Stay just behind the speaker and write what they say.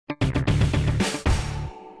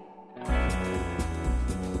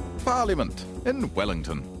Parliament in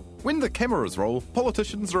Wellington. When the cameras roll,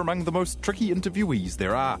 politicians are among the most tricky interviewees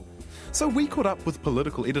there are. So we caught up with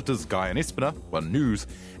political editors Guyon Espiner, 1 News,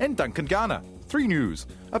 and Duncan Garner, 3 News,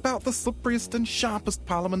 about the slipperiest and sharpest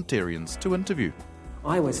parliamentarians to interview.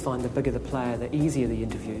 I always find the bigger the player, the easier the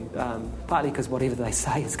interview, partly because whatever they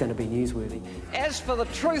say is going to be newsworthy. As for the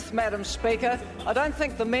truth, Madam Speaker, I don't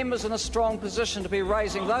think the member's in a strong position to be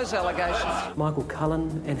raising those allegations. Michael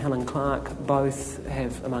Cullen and Helen Clark both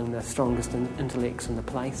have among the strongest intellects in the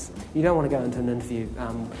place. You don't want to go into an interview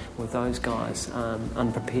with those guys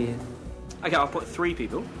unprepared. OK, I'll put 3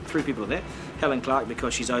 people in there. Helen Clark,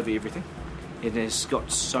 because she's over everything. It has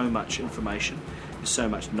got so much information. So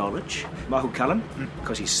much knowledge. Michael Cullen,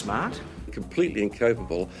 because he's smart. Completely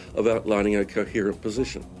incapable of outlining a coherent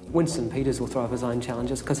position. Winston Peters will throw up his own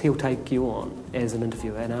challenges because he'll take you on as an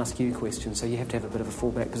interviewer and ask you questions, so you have to have a bit of a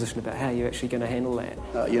fallback position about how you're actually going to handle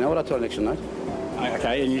that. You know what I told election night?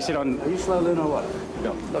 OK, and you said on... Are you slow learner or what?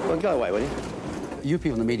 No. Look, go away, will you? You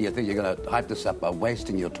people in the media think you're going to hype this up by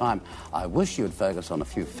wasting your time. I wish you would focus on a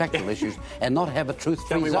few factual issues and not have a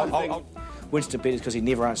truth-free zone. Winston Peters, because he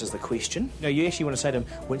never answers the question. No, you actually want to say to him,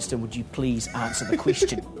 Winston, would you please answer the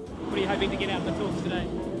question? What are you hoping to get out of the talks today?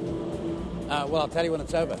 Well, I'll tell you when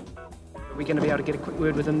it's over. Are we going to be able to get a quick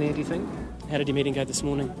word with him there, do you think? How did your meeting go this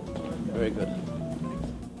morning? Very good.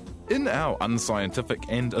 In our unscientific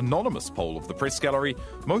and anonymous poll of the press gallery,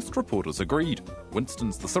 most reporters agreed.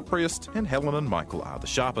 Winston's the slipperiest and Helen and Michael are the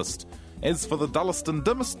sharpest. As for the dullest and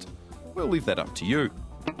dimmest, we'll leave that up to you.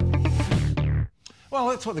 Well,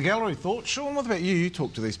 that's what the gallery thought. Sean, what about you? You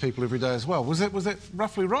talk to these people every day as well. Was that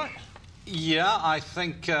roughly right? Yeah, I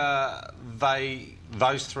think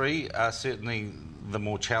those 3 are certainly the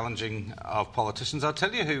more challenging of politicians. I'll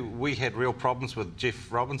tell you who we had real problems with, Jeff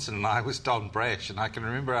Robinson and I, was Don Brash. And I can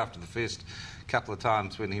remember after the first couple of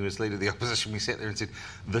times when he was leader of the opposition, we sat there and said,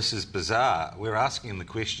 this is bizarre. We're asking him the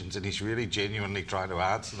questions and he's really genuinely trying to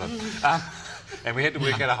answer them. And we had to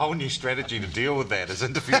work out a whole new strategy to deal with that as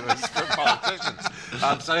interviewers for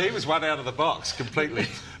politicians. So he was one out of the box completely.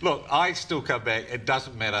 Look, I still come back. It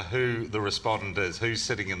doesn't matter who the respondent is, who's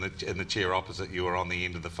sitting in the chair opposite you or on the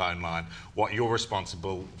end of the phone line. What you're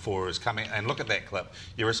responsible for is coming... And look at that clip.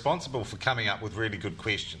 You're responsible for coming up with really good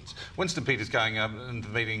questions. Winston Peters going into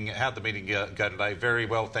the meeting... How'd the meeting go today? Very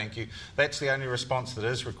well, thank you. That's the only response that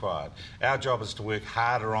is required. Our job is to work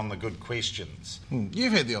harder on the good questions.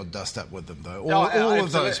 You've had the odd dust up with them, though. All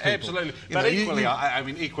of those people. Absolutely. But equally,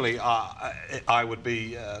 I would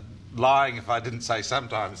be lying if I didn't say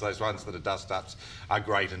sometimes those ones that are dust-ups are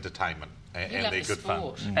great entertainment and they're good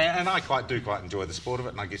fun. And I do quite enjoy the sport of it,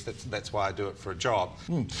 and I guess that's why I do it for a job.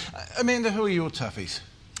 Amanda, who are your toughies?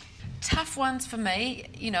 Tough ones for me,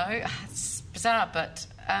 you know, it's bizarre, but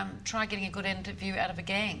try getting a good interview out of a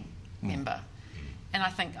gang member. And I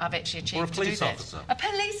think I've actually achieved to do that. Or a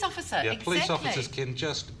police officer. A police officer, yeah, exactly. Police officers can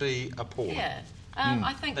just be appalling. Yeah,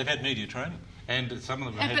 I think... They've had media training. And some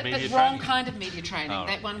of them have had media training. But wrong kind of media training.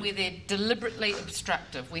 That one where they're deliberately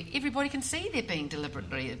obstructive, where everybody can see they're being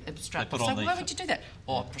deliberately obstructive. So why would you do that?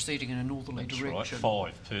 Proceeding in a northerly direction.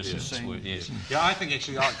 Right, 5 persons. Yeah, I think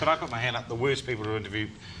actually... could I put my hand up? The worst people to interview...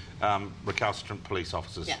 recalcitrant police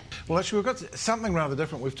officers. Yeah. Well, actually, we've got something rather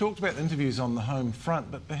different. We've talked about interviews on the home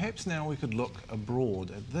front, but perhaps now we could look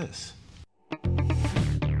abroad at this.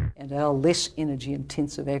 And our less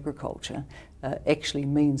energy-intensive agriculture actually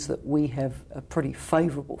means that we have a pretty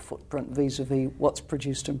favourable footprint vis-à-vis what's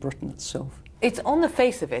produced in Britain itself. It's on the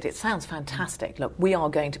face of it, it sounds fantastic. Look, we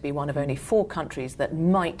are going to be one of only 4 countries that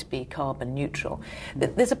might be carbon neutral.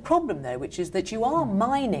 There's a problem, though, which is that you are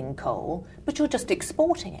mining coal, but you're just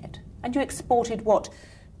exporting it. And you exported, what,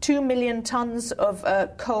 2 million tonnes of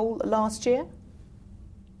coal last year?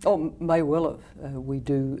 Oh, may well have. We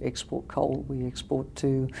do export coal. We export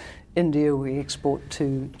to India, we export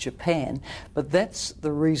to Japan. But that's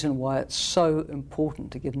the reason why it's so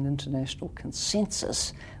important to get an international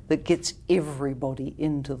consensus that gets everybody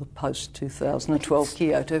into the post-2012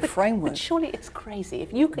 Kyoto framework. But surely it's crazy.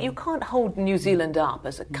 If you can't hold New Zealand up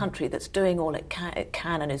as a country that's doing all it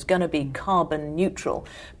can and is going to be carbon neutral,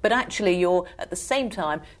 but actually you're, at the same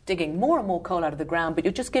time, digging more and more coal out of the ground, but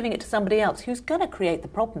you're just giving it to somebody else who's going to create the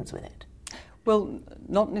problems with it. Well,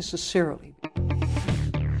 not necessarily.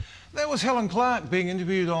 That was Helen Clark being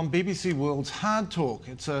interviewed on BBC World's Hard Talk.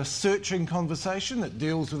 It's a searching conversation that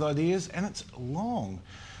deals with ideas, and it's long.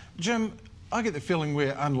 Jim, I get the feeling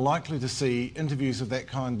we're unlikely to see interviews of that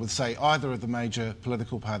kind with, say, either of the major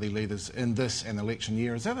political party leaders in this an election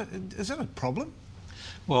year. Is that a problem?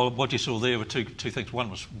 Well, what you saw there were two things.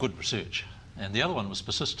 One was good research, and the other one was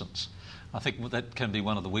persistence. I think that can be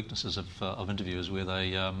one of the weaknesses of interviewers, where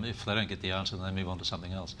they, if they don't get the answer, they move on to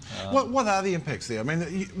something else. What are the impacts there? I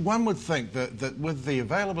mean, one would think that with the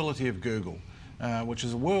availability of Google, which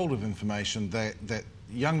is a world of information, that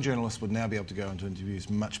young journalists would now be able to go into interviews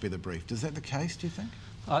much better briefed. Is that the case, do you think?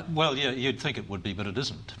 Well, yeah, you'd think it would be, but it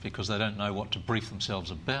isn't, because they don't know what to brief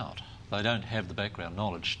themselves about. They don't have the background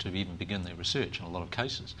knowledge to even begin their research in a lot of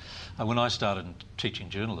cases. When I started teaching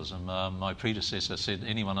journalism, my predecessor said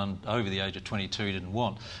anyone over the age of 22 didn't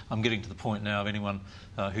want. I'm getting to the point now of anyone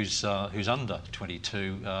who's under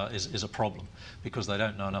 22 is a problem, because they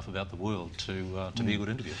don't know enough about the world to be a good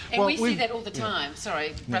interviewer. And we see that all the time,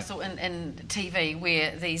 Russell, in TV,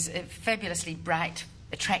 where these fabulously bright,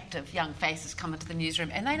 attractive young faces come into the newsroom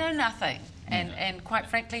and they know nothing. And quite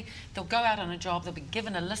frankly, they'll go out on a job, they'll be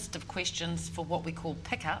given a list of questions for what we call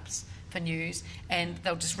pickups for news, and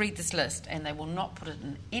they'll just read this list and they will not put it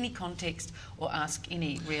in any context or ask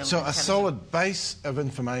any real... So a solid base of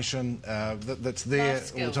information that's there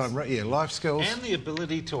all the time. Yeah, life skills. And the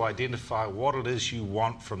ability to identify what it is you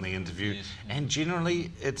want from the interview. Yes. And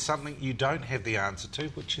generally it's something you don't have the answer to,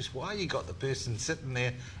 which is why you got the person sitting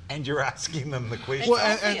there and you're asking them the question.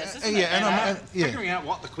 Well, figuring out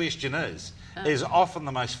what the question is often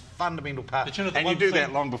the most fundamental part. But you know, and you do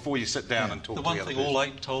that long before you sit down and talk to the other person. The one thing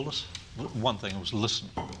all 8 told us, one thing was listen.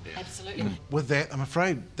 Yeah. Absolutely. With that, I'm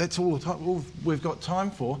afraid that's all we've got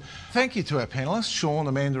time for. Thank you to our panellists, Sean,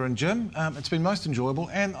 Amanda and Jim. It's been most enjoyable,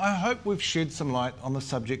 and I hope we've shed some light on the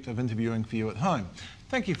subject of interviewing for you at home.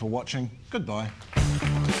 Thank you for watching. Goodbye.